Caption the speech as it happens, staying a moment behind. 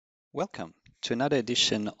Welcome to another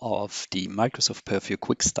edition of the Microsoft Purview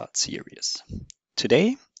Quickstart series.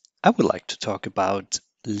 Today, I would like to talk about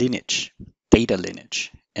lineage, data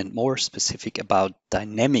lineage, and more specific about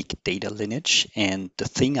dynamic data lineage and the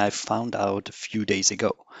thing I found out a few days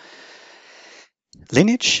ago.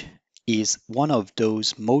 Lineage is one of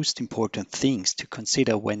those most important things to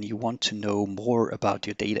consider when you want to know more about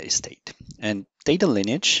your data estate. And data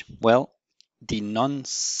lineage, well, the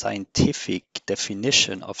non-scientific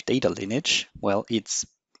definition of data lineage, well, it's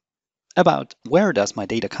about where does my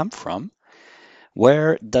data come from,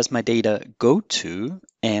 where does my data go to,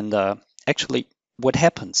 and actually what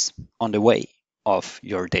happens on the way of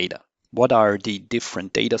your data. What are the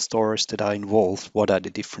different data stores that are involved? What are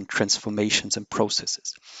the different transformations and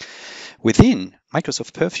processes? Within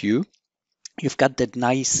Microsoft Purview, you've got that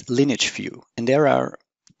nice lineage view, and there are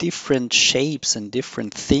different shapes and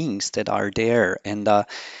different things that are there. And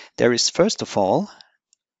there is, first of all,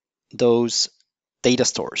 those data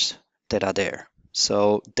stores that are there.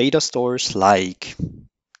 So data stores like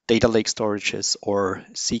data lake storages or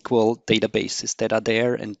SQL databases that are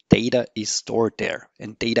there, and data is stored there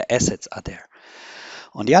and data assets are there.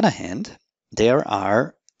 On the other hand, there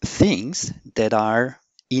are things that are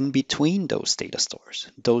in between those data stores,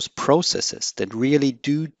 those processes that really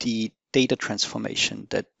do the data transformation,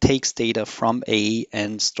 that takes data from A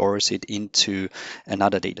and stores it into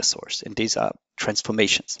another data source. And these are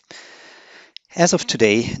transformations. As of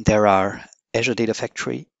today, there are Azure Data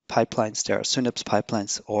Factory pipelines, there are Synapse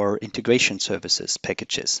pipelines, or integration services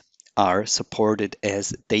packages are supported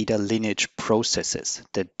as data lineage processes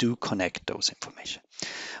that do connect those information.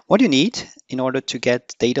 What do you need in order to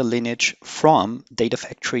get data lineage from Data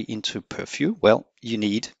Factory into Purview? Well, you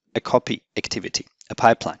need a copy activity, a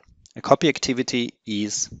pipeline. A copy activity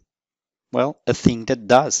is, well, a thing that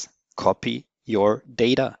does copy your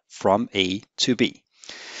data from A to B.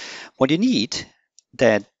 What you need,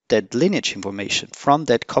 that lineage information from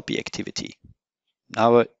that copy activity.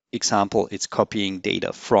 Our example, it's copying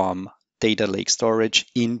data from data lake storage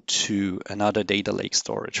into another data lake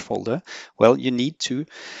storage folder. Well, you need to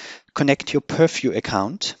connect your Purview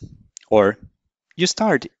account, or you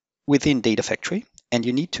start within Data Factory and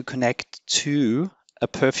you need to connect to a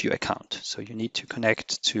Purview account. So you need to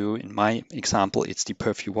connect to, in my example, it's the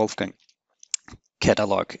Purview Wolfgang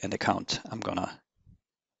catalog and account I'm gonna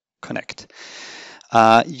connect.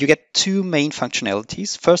 You get two main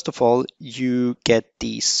functionalities. First of all, you get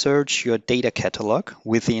the search your data catalog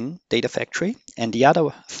within Data Factory. And the other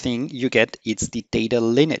thing you get is the data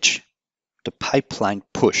lineage, the pipeline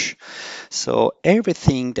push. So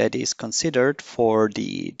everything that is considered for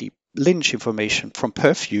the lineage information from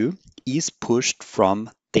Purview is pushed from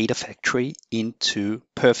Data Factory into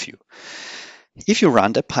Purview. If you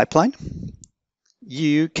run that pipeline,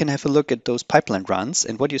 you can have a look at those pipeline runs,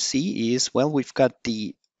 and what you see is, well, we've got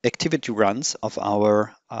the activity runs of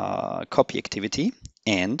our copy activity,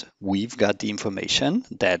 and we've got the information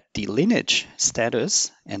that the lineage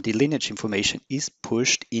status and the lineage information is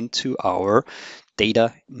pushed into our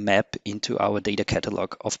data map, into our data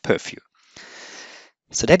catalog of Purview.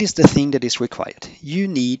 So that is the thing that is required. You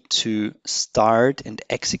need to start and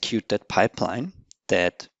execute that pipeline,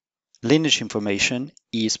 that lineage information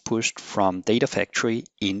is pushed from Data Factory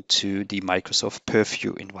into the Microsoft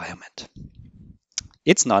Purview environment.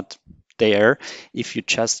 It's not there if you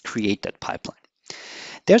just create that pipeline.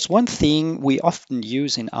 There's one thing we often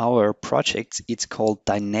use in our projects. It's called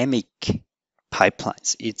dynamic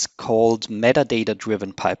pipelines. It's called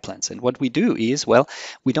metadata-driven pipelines. And what we do is, well,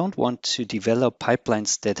 we don't want to develop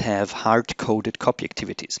pipelines that have hard-coded copy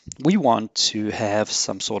activities. We want to have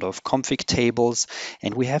some sort of config tables,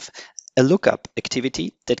 and we have a lookup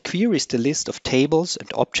activity that queries the list of tables and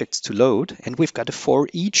objects to load, and we've got a for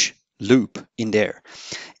each loop in there.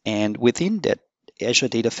 And within that Azure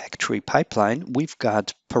Data Factory pipeline, we've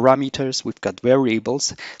got parameters, we've got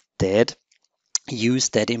variables that use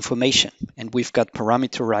that information, and we've got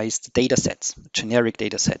parameterized data sets, generic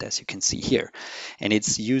data set, as you can see here, and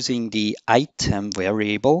it's using the item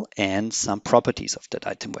variable and some properties of that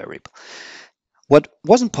item variable. What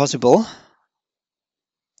wasn't possible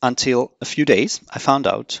until a few days, I found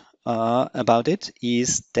out about it,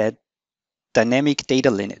 is that dynamic data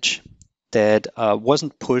lineage that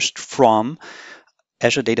wasn't pushed from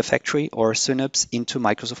Azure Data Factory or Synapse into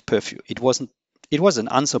Microsoft Purview. It was an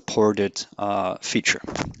unsupported feature.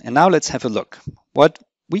 And now let's have a look. What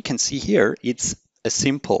we can see here, it's a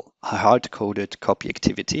simple hard-coded copy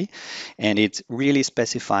activity, and it really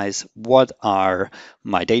specifies what are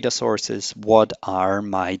my data sources, what are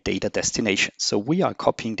my data destinations. So we are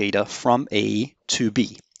copying data from A to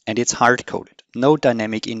B, and it's hard-coded. No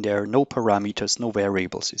dynamic in there, no parameters, no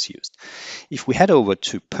variables is used. If we head over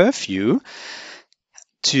to Purview,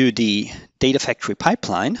 to the Data Factory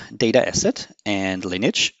pipeline, data asset, and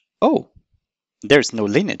Lineage, oh, there's no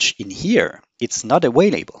Lineage in here. It's not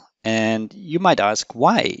available. And you might ask,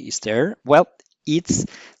 why is there? Well, it's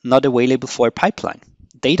not available for a pipeline.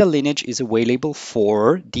 Data lineage is available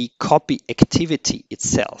for the copy activity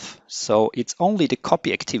itself. So it's only the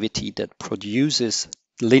copy activity that produces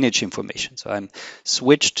lineage information. So I'm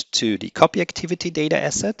switched to the copy activity data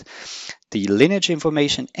asset, the lineage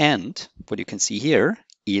information, and what you can see here,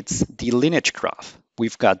 it's the lineage graph.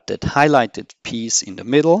 We've got that highlighted piece in the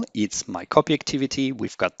middle. It's my copy activity.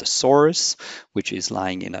 We've got the source, which is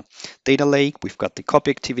lying in a data lake. We've got the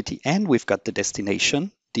copy activity, and we've got the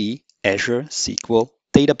destination, the Azure SQL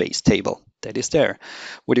database table that is there.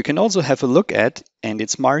 What you can also have a look at, and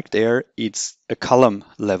it's marked there, it's a column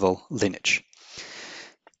level lineage.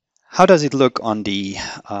 How does it look on the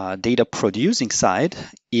data producing side?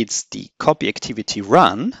 It's the copy activity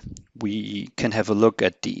run. We can have a look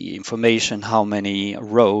at the information, how many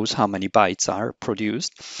rows, how many bytes are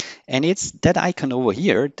produced. And it's that icon over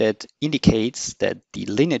here that indicates that the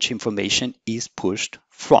lineage information is pushed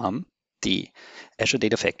from the Azure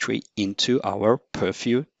Data Factory into our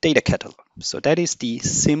Purview data catalog. So that is the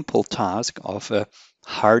simple task of a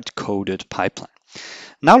hard-coded pipeline.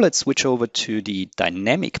 Now let's switch over to the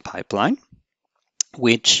dynamic pipeline,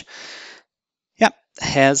 which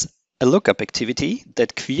has a lookup activity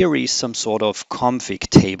that queries some sort of config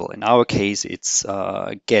table. In our case, it's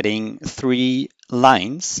getting 3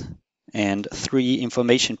 lines and 3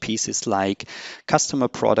 information pieces like customer,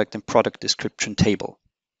 product, and product description table.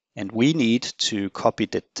 And we need to copy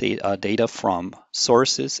the data from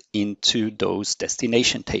sources into those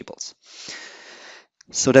destination tables.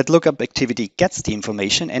 So that lookup activity gets the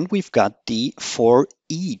information, and we've got the for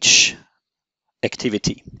each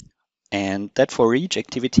activity. And that for each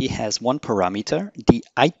activity has one parameter, the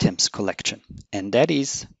items collection. And that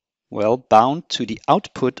is, well, bound to the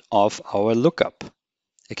output of our lookup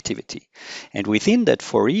activity. And within that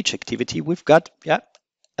for each activity, we've got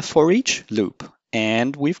a for each loop.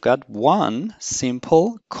 And we've got one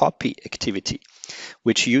simple copy activity,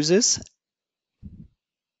 which uses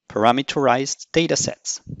parameterized data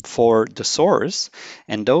sets for the source,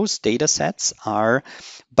 and those data sets are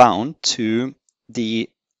bound to the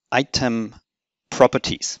item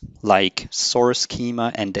properties like source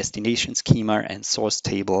schema and destination schema and source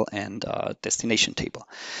table and destination table.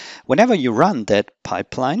 Whenever you run that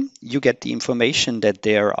pipeline, you get the information that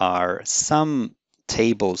there are some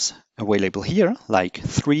tables available here, like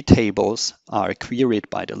 3 tables are queried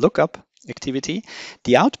by the lookup activity.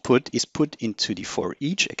 The output is put into the for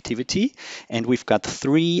each activity, and we've got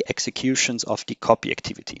 3 executions of the copy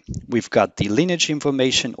activity. We've got the lineage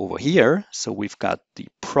information over here, so we've got the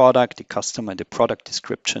product, the customer, the product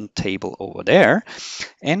description table over there,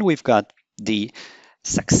 and we've got the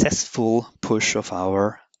successful push of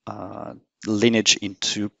our lineage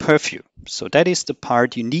into Purview. So that is the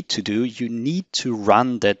part you need to do. You need to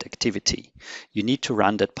run that activity. You need to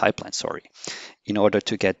run that pipeline, in order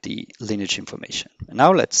to get the lineage information.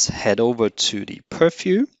 Now let's head over to the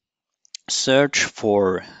Purview, search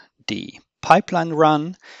for the pipeline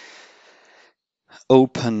run,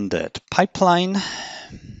 open that pipeline,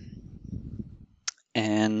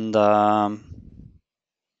 and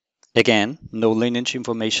again, no lineage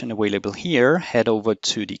information available here. Head over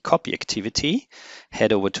to the copy activity,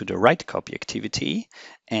 head over to the write copy activity,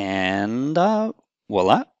 and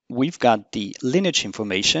voila, we've got the lineage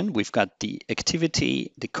information. We've got the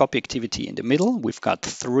activity, the copy activity in the middle. We've got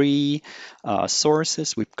 3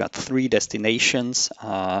 sources. We've got 3 destinations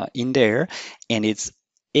in there, and it's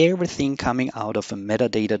everything coming out of a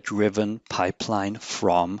metadata-driven pipeline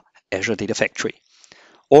from Azure Data Factory.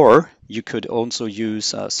 Or you could also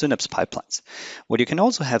use Synapse pipelines. What you can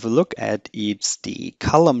also have a look at is the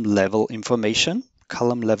column level information,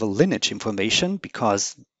 column level lineage information,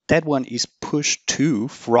 because that one is pushed to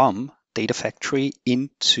from Data Factory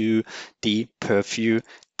into the Purview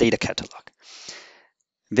data catalog.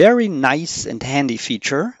 Very nice and handy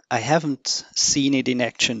feature. I haven't seen it in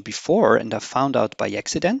action before, and I found out by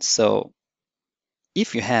accident. So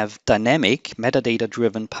if you have dynamic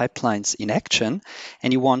metadata-driven pipelines in action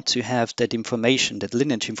and you want to have that information, that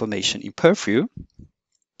lineage information in Purview,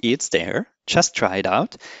 it's there. Just try it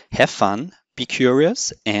out. Have fun, be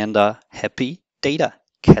curious, and happy data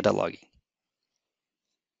cataloging.